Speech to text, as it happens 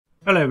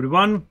Hello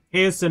everyone,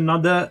 here's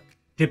another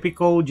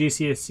typical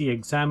GCSE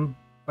exam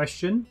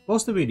question.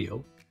 Pause the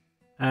video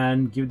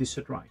and give this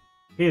a try.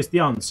 Here's the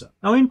answer.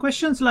 Now in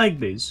questions like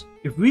this,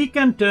 if we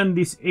can turn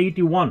this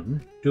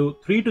 81 to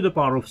 3 to the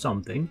power of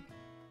something,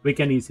 we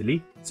can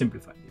easily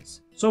simplify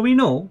this. So we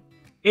know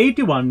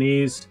 81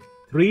 is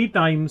 3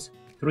 times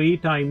 3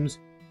 times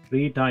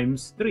 3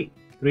 times 3.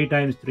 3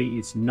 times 3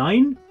 is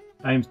 9,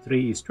 times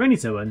 3 is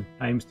 27,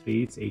 times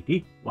 3 is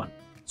 81.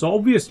 So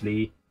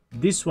obviously,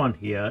 this one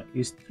here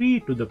is 3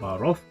 to the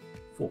power of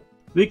 4.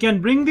 We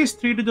can bring this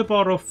 3 to the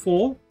power of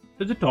 4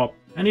 to the top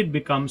and it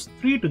becomes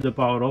 3 to the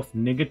power of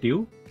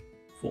negative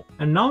 4.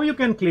 And now you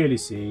can clearly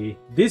see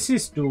this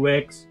is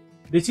 2x,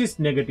 this is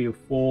negative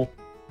 4.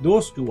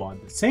 Those two are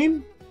the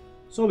same.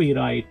 So we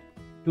write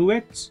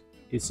 2x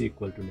is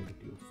equal to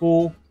negative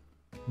 4.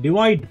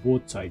 Divide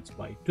both sides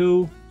by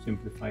 2.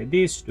 Simplify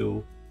these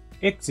two.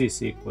 X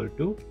is equal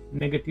to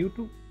negative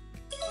 2.